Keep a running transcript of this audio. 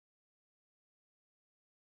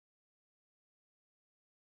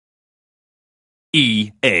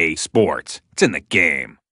EA Sports. It's in the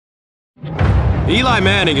game. Eli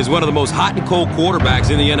Manning is one of the most hot and cold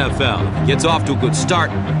quarterbacks in the NFL. If he gets off to a good start,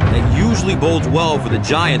 that usually bodes well for the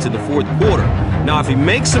Giants in the fourth quarter. Now, if he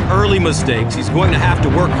makes some early mistakes, he's going to have to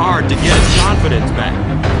work hard to get his confidence back.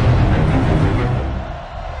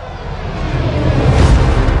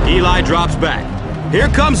 Eli drops back. Here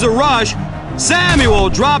comes the rush. Samuel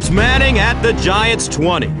drops Manning at the Giants'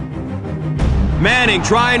 20. Manning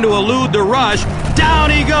trying to elude the rush. Down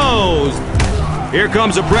he goes. Here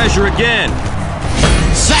comes the pressure again.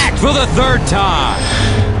 Sacked for the third time.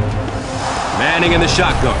 Manning in the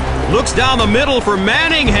shotgun. Looks down the middle for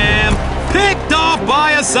Manningham. Picked off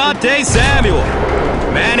by Asante Samuel.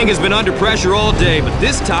 Manning has been under pressure all day, but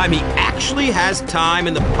this time he actually has time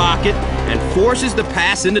in the pocket and forces the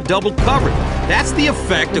pass into double coverage. That's the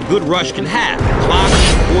effect a good rush can have. The clock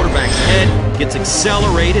in the quarterback's head gets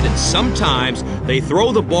accelerated, and sometimes they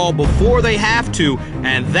throw the ball before they have to,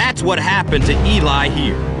 and that's what happened to Eli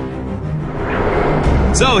here.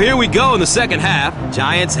 So here we go in the second half.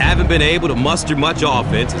 Giants haven't been able to muster much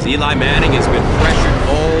offense as Eli Manning has been pressured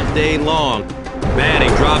all day long.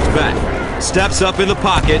 Manning drops back, steps up in the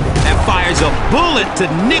pocket, and fires a bullet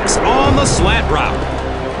to Nix on the slant route.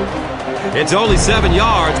 It's only 7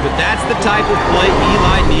 yards, but that's the type of play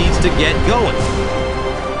Eli needs to get going.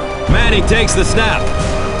 Manning takes the snap,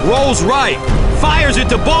 rolls right, fires it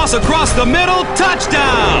to Boss across the middle,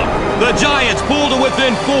 touchdown! The Giants pull to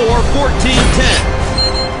within 4, 14-10.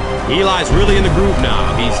 Eli's really in the groove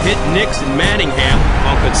now. He's hit Nix and Manningham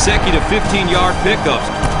on consecutive 15-yard pickups,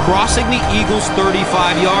 crossing the Eagles'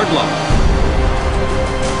 35-yard line.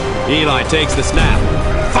 Eli takes the snap,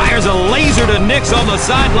 fires a laser to Nix on the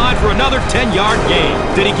sideline for another 10-yard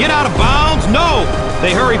gain. Did he get out of bounds? No!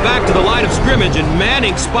 They hurry back to the line of scrimmage, and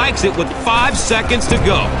Manning spikes it with 5 seconds to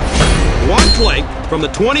go. One play from the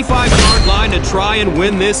 25-yard line to try and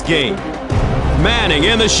win this game. Manning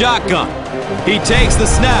in the shotgun. He takes the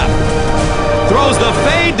snap. Throws the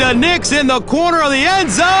fade to Nix in the corner of the end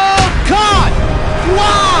zone. Caught!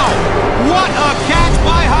 Wow! What a catch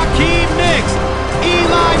by Hakeem Nix!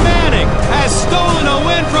 Eli Manning has stolen a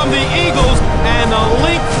win from the Eagles, and the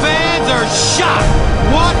Link fans are shocked.